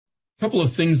couple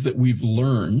of things that we've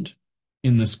learned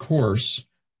in this course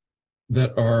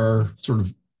that are sort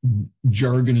of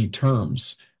jargony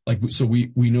terms. Like, so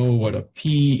we know what a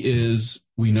P is,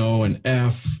 we know an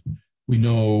F, we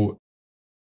know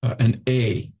an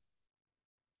A.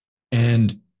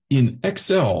 And in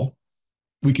Excel,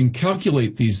 we can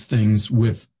calculate these things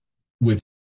with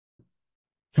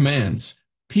commands.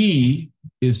 P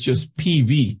is just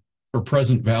PV for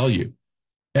present value.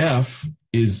 F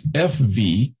is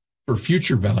FV for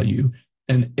future value.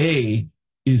 And A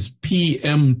is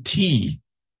PMT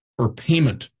for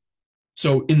payment.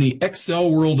 So in the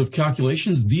Excel world of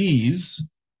calculations, these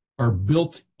are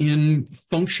built-in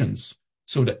functions.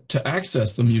 So to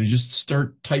access them, you just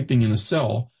start typing in a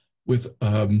cell with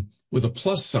a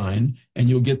plus sign, and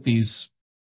you'll get these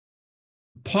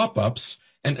pop-ups.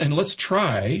 And let's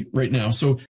try right now.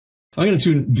 So I'm going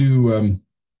to do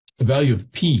the value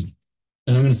of P,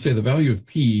 and I'm going to say the value of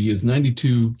P is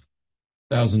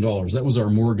 $92,000. That was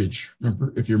our mortgage,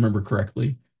 remember, if you remember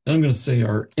correctly. Then I'm going to say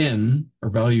our N, our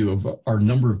value of our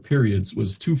number of periods,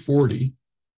 was 240.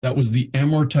 That was the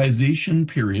amortization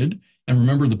period. And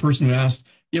remember, the person who asked,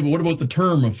 yeah, but what about the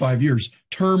term of 5 years?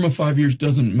 Term of 5 years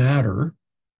doesn't matter.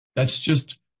 That's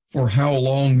just for how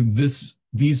long these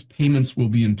payments will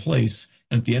be in place.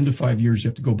 And at the end of 5 years, you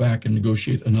have to go back and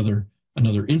negotiate another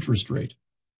interest rate.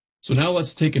 So now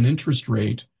let's take an interest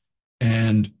rate,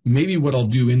 and maybe what I'll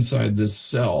do inside this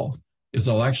cell is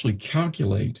I'll actually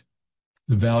calculate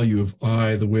the value of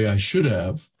I the way I should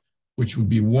have, which would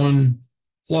be 1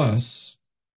 plus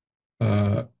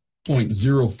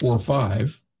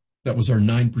 0.045. That was our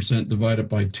 9% divided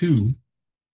by 2.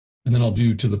 And then I'll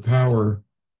do to the power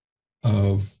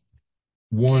of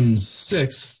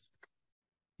 1/6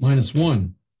 minus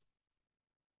 1.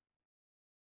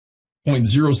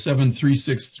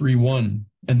 0.073631.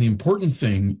 And the important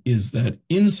thing is that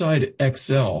inside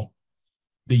Excel,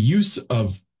 the use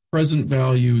of present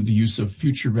value, the use of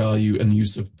future value, and the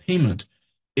use of payment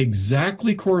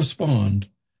exactly correspond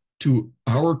to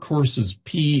our courses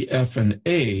P, F, and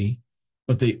A,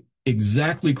 but they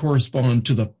exactly correspond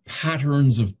to the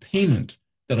patterns of payment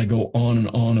that I go on and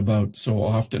on about so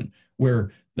often,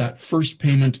 where that first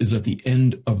payment is at the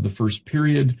end of the first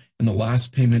period, and the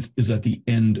last payment is at the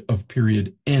end of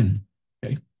period N.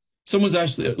 Okay. Someone's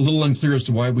actually a little unclear as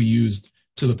to why we used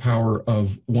to the power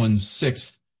of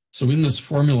 1/6. So in this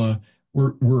formula,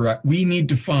 we need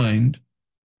to find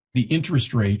the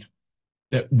interest rate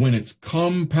that when it's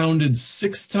compounded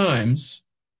 6 times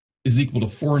is equal to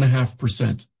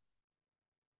 4.5%.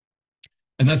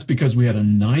 And that's because we had a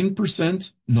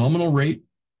 9% nominal rate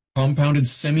compounded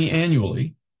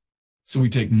semi-annually. So we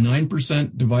take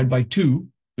 9% divide by 2,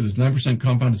 because it's 9%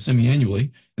 compounded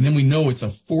semi-annually, and then we know it's a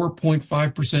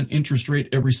 4.5% interest rate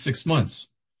every 6 months.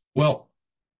 Well,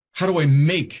 how do I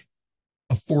make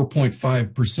a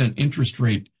 4.5% interest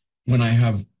rate when I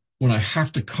have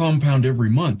to compound every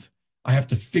month? I have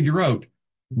to figure out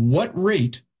what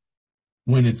rate,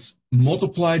 when it's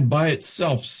multiplied by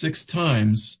itself 6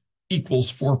 times, equals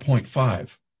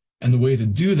 4.5. And the way to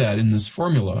do that in this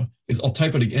formula is, I'll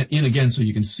type it in again so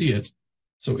you can see it.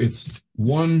 So it's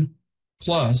 1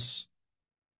 plus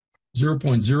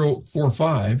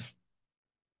 0.045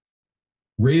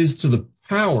 raised to the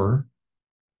power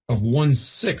of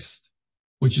 1/6,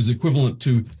 which is equivalent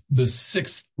to the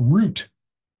 6th root.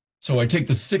 So I take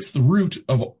the 6th root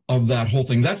of that whole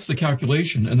thing. That's the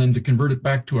calculation. And then to convert it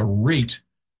back to a rate,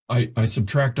 I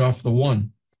subtract off the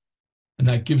 1. And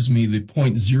that gives me the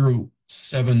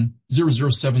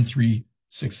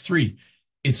 0.007363.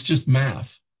 It's just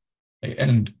math.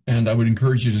 And I would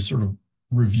encourage you to sort of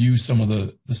review some of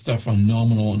the stuff on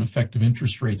nominal and effective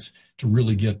interest rates to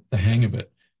really get the hang of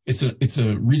it. It's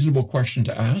a reasonable question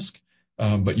to ask,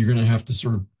 but you're going to have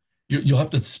to you'll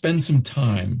have to spend some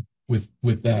time with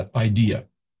that idea.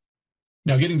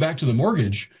 Now, getting back to the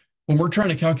mortgage, when we're trying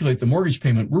to calculate the mortgage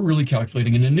payment, we're really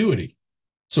calculating an annuity.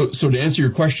 So to answer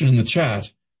your question in the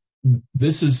chat,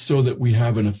 this is so that we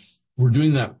have we're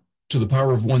doing that to the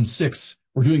power of 1/6.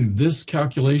 We're doing this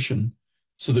calculation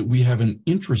so that we have an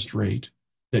interest rate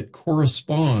that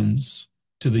corresponds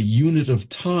to the unit of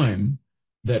time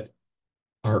that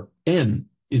our N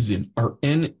is in. Our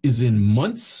N is in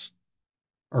months.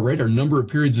 All right, our number of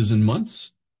periods is in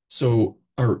months. So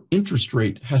our interest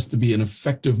rate has to be an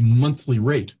effective monthly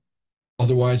rate.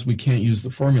 Otherwise, we can't use the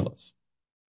formulas.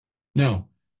 Now,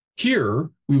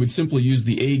 here, we would simply use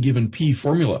the A given P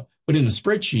formula. But in a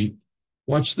spreadsheet,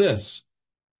 watch this.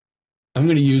 I'm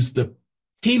going to use the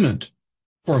payment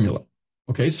formula.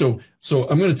 Okay, so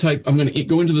I'm going to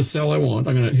go into the cell I want.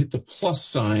 I'm going to hit the plus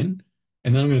sign,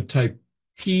 and then I'm going to type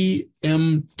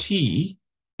PMT,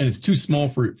 and it's too small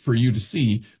for you to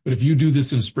see. But if you do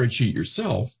this in a spreadsheet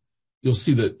yourself, you'll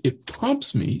see that it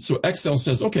prompts me. So Excel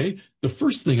says, okay, the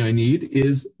first thing I need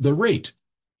is the rate.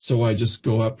 So I just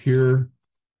go up here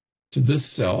to this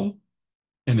cell,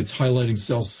 and it's highlighting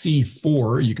cell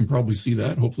C4. You can probably see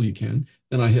that. Hopefully you can.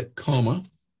 Then I hit comma,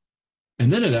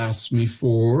 and then it asks me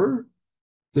for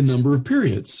the number of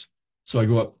periods. So I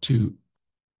go up to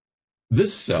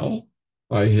this cell,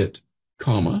 I hit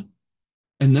comma,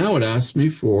 and now it asks me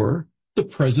for the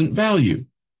present value.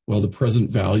 Well, the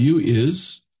present value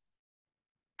is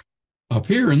up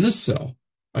here in this cell.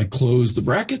 I close the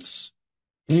brackets,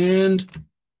 and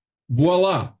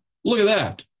voila, look at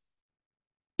that.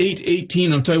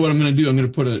 818, I'll tell you what I'm going to do. I'm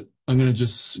going to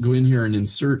just go in here and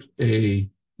insert a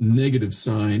negative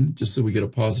sign just so we get a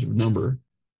positive number.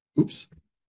 Oops.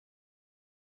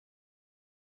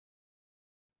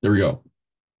 There we go.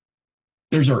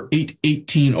 There's our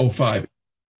 81805.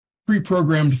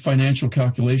 Pre-programmed financial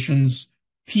calculations.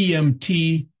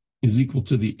 PMT is equal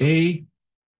to the A.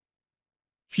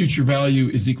 Future value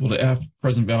is equal to F.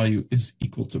 Present value is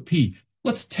equal to P.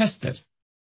 Let's test it.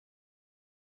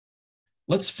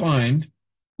 Let's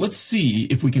see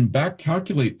if we can back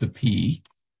calculate the P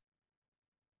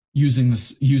using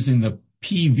the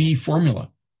PV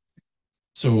formula.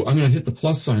 So I'm going to hit the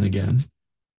plus sign again,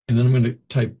 and then I'm going to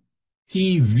type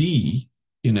PV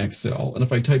in Excel. And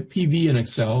if I type PV in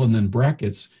Excel and then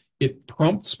brackets, it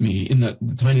prompts me in that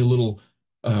tiny little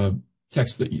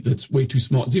text that's way too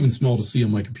small. It's even small to see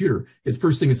on my computer. It's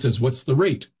first thing it says, what's the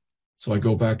rate? So I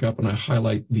go back up and I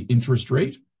highlight the interest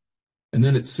rate. And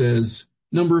then it says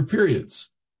number of periods.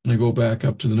 And I go back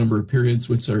up to the number of periods,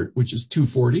 which is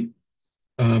 240.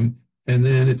 And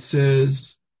then it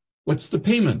says, what's the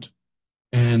payment?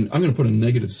 And I'm going to put a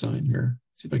negative sign here.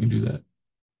 See if I can do that.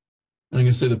 And I'm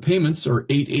going to say the payments are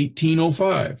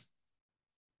 81805.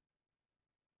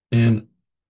 And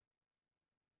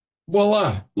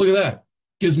voila, look at that.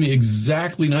 Gives me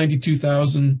exactly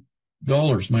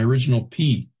 $92,000, my original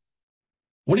P.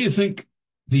 What do you think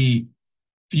the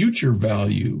future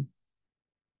value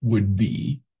would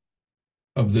be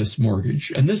of this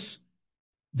mortgage? And this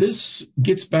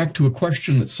gets back to a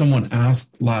question that someone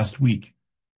asked last week.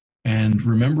 And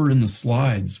remember in the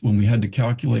slides when we had to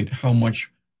calculate how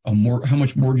much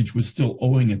mortgage was still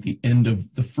owing at the end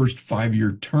of the first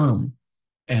 5-year term.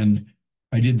 And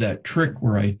I did that trick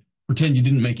where I pretend you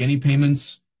didn't make any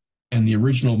payments and the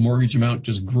original mortgage amount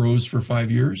just grows for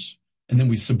 5 years. And then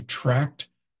we subtract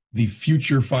the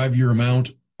future 5-year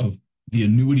amount of the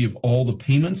annuity of all the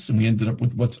payments, and we ended up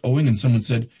with what's owing. And someone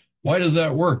said, why does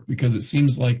that work? Because it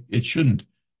seems like it shouldn't.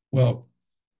 Well,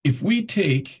 if we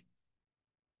take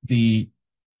the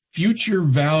future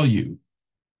value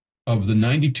of the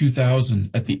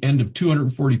 92,000 at the end of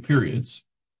 240 periods,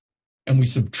 and we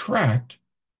subtract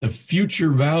the future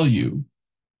value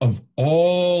of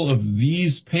all of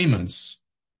these payments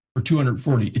for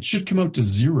 240, it should come out to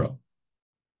zero.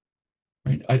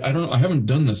 Right? I don't know. I haven't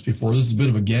done this before. This is a bit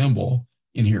of a gamble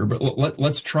in here, but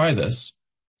let's try this.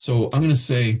 So I'm going to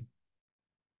say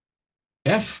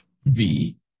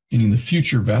FV, meaning the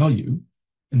future value,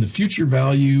 and the future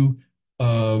value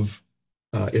of,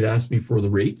 it asked me for the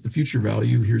rate. The future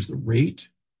value, here's the rate.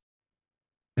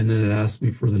 And then it asked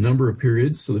me for the number of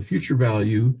periods. So the future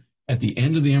value at the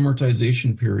end of the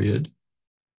amortization period.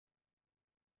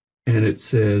 And it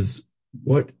says,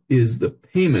 what is the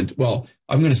payment? Well,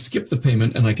 I'm going to skip the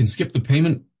payment, and I can skip the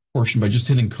payment portion by just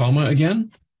hitting comma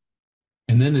again.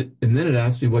 And then it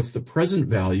asks me what's the present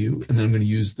value, and then I'm going to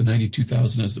use the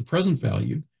 92,000 as the present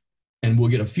value, and we'll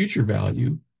get a future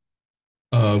value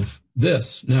of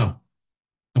this. Now,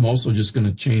 I'm also just going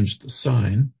to change the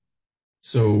sign.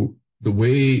 So the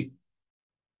way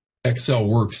Excel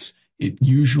works, it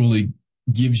usually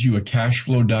gives you a cash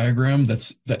flow diagram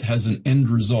that has an end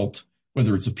result,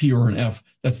 whether it's a P or an F.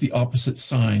 That's the opposite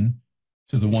sign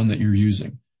to the one that you're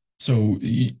using. So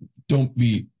don't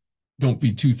be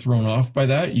too thrown off by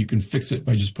that. You can fix it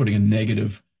by just putting a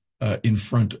negative in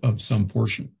front of some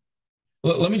portion.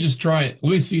 Let me just try it.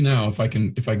 Let me see now if I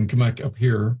can come back up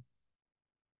here.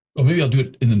 Well, maybe I'll do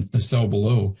it in a cell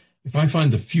below. If I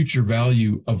find the future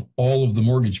value of all of the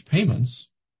mortgage payments,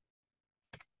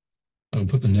 I'll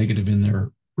put the negative in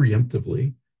there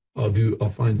preemptively. I'll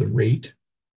find the rate.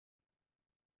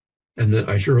 And then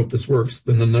I sure hope this works.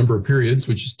 Then the number of periods,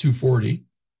 which is 240.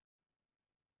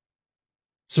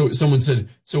 So someone said,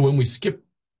 so when we skip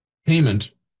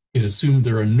payment, it assumed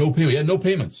there are no payments. Yeah, no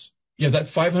payments. Yeah, that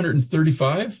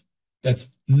 535, that's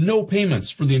no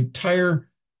payments for the entire,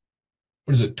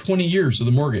 20 years of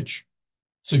the mortgage.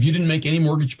 So if you didn't make any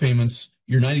mortgage payments,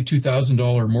 your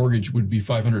 $92,000 mortgage would be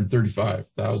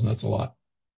 $535,000. That's a lot.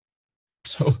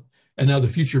 So, and now the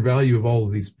future value of all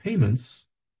of these payments,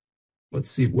 let's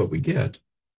see what we get.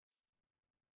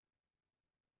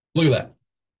 Look at that.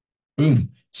 Boom.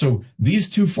 So these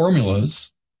two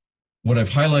formulas, what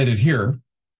I've highlighted here,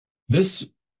 this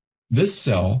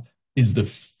cell is the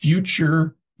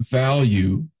future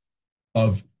value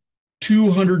of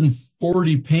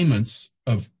 240 payments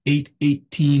of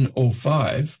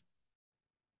 818.05.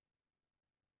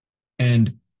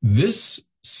 And this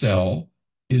cell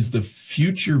is the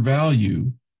future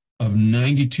value of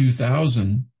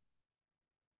 92,000,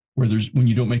 where when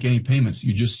you don't make any payments,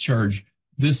 you just charge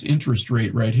this interest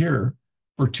rate right here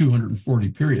for 240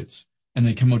 periods, and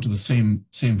they come out to the same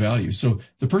value. So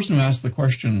the person who asked the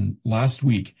question last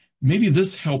week, maybe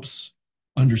this helps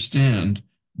understand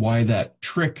why that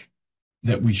trick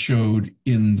that we showed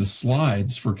in the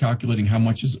slides for calculating how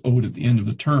much is owed at the end of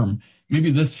the term,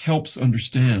 maybe this helps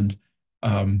understand,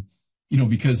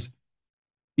 because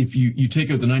if you take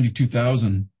out the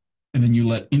 92,000 and then you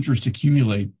let interest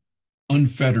accumulate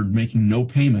unfettered, making no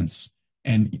payments,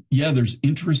 and yeah, there's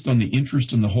interest on the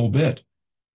interest and the whole bit,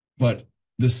 but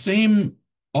the same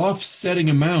offsetting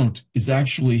amount is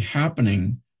actually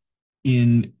happening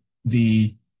in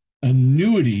the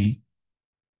annuity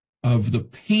of the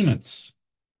payments.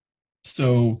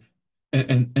 So,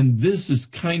 and this is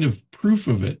kind of proof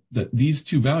of it, that these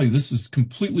two values, this is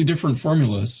completely different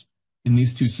formulas in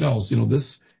these two cells.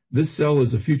 This cell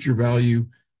is a future value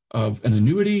of an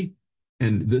annuity,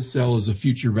 and this cell is a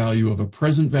future value of a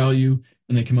present value,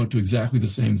 and they come out to exactly the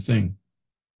same thing.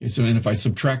 Okay, so, and if I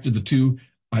subtracted the two,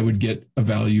 I would get a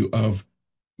value of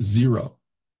 0,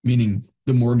 meaning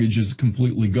the mortgage is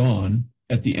completely gone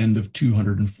at the end of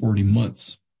 240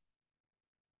 months.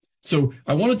 So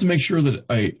I wanted to make sure that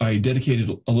I dedicated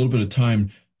a little bit of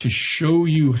time to show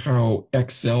you how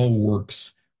Excel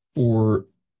works for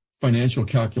financial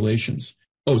calculations.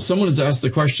 Oh, someone has asked the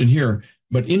question here,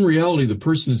 but in reality, the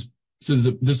person is, so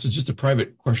this is just a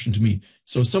private question to me.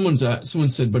 So someone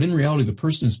said, but in reality, the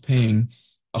person is paying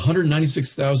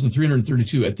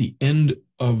 $196,332 at the end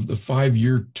of the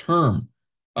 5-year term.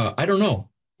 I don't know.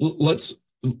 Let's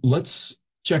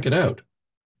check it out.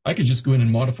 I could just go in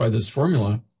and modify this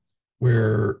formula,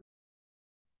 where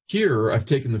here I've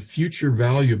taken the future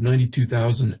value of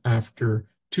 92,000 after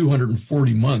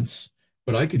 240 months,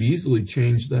 but I could easily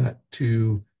change that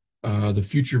to the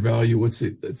future value. What's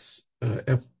it? That's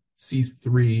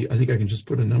FC3. I think I can just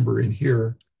put a number in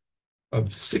here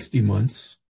of 60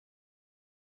 months.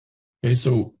 Okay,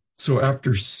 so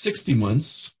after 60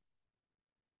 months,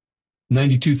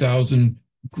 92,000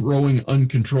 growing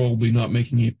uncontrollably, not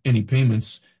making any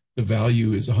payments, the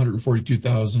value is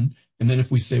 142,000. And then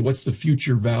if we say, what's the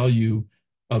future value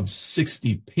of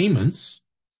 60 payments?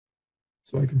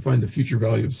 So I can find the future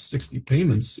value of 60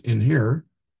 payments in here.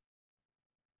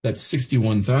 That's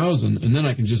 61,000. And then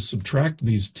I can just subtract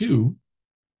these two.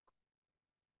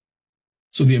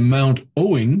 So the amount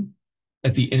owing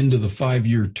at the end of the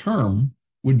 5-year term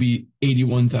would be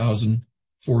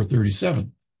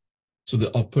 81,437. So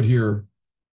that I'll put here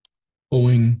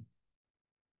owing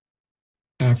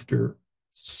after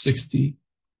 60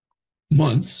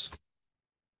 months,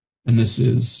 and this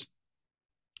is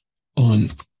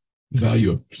on the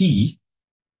value of P.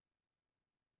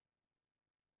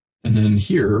 And then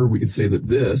here we could say that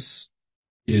this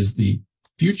is the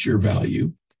future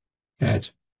value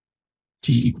at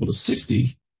T equal to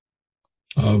 60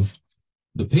 of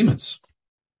the payments.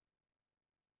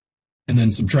 And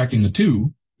then subtracting the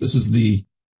two, this is the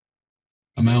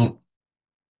amount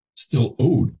still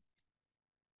owed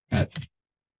at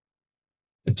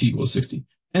T equals 60.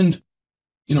 And,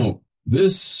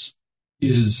 this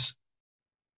is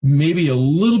maybe a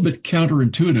little bit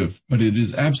counterintuitive, but it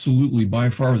is absolutely by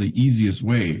far the easiest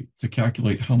way to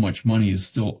calculate how much money is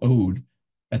still owed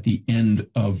at the end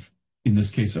of, in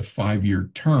this case, a 5-year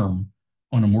term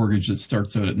on a mortgage that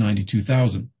starts out at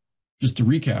 92,000. Just to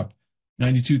recap,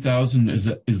 92,000 is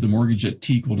the mortgage at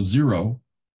T equal to 0.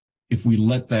 If we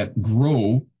let that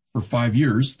grow for 5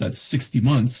 years, that's 60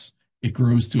 months, it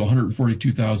grows to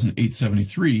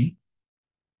 142,873.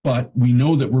 But we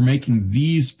know that we're making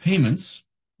these payments.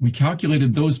 We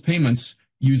calculated those payments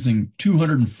using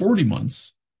 240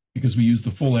 months because we used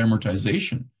the full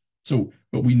amortization. So,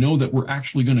 but we know that we're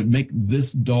actually going to make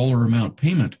this dollar amount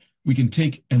payment. We can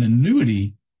take an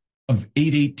annuity of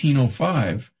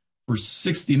 818.05 for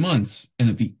 60 months.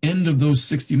 And at the end of those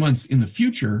 60 months in the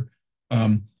future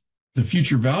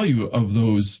value of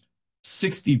those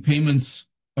 60 payments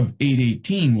of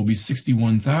 818 will be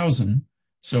 61,000.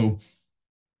 So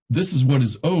this is what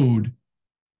is owed.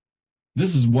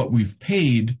 This is what we've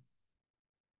paid.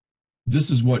 This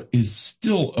is what is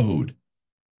still owed.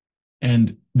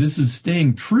 And this is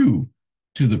staying true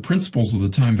to the principles of the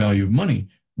time value of money,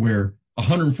 where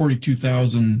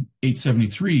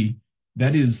 142,873,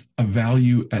 that is a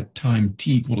value at time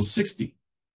t equal to 60.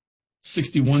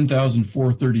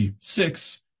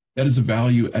 61,436, that is a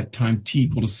value at time t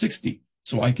equal to 60.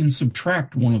 So I can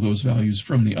subtract one of those values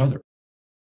from the other.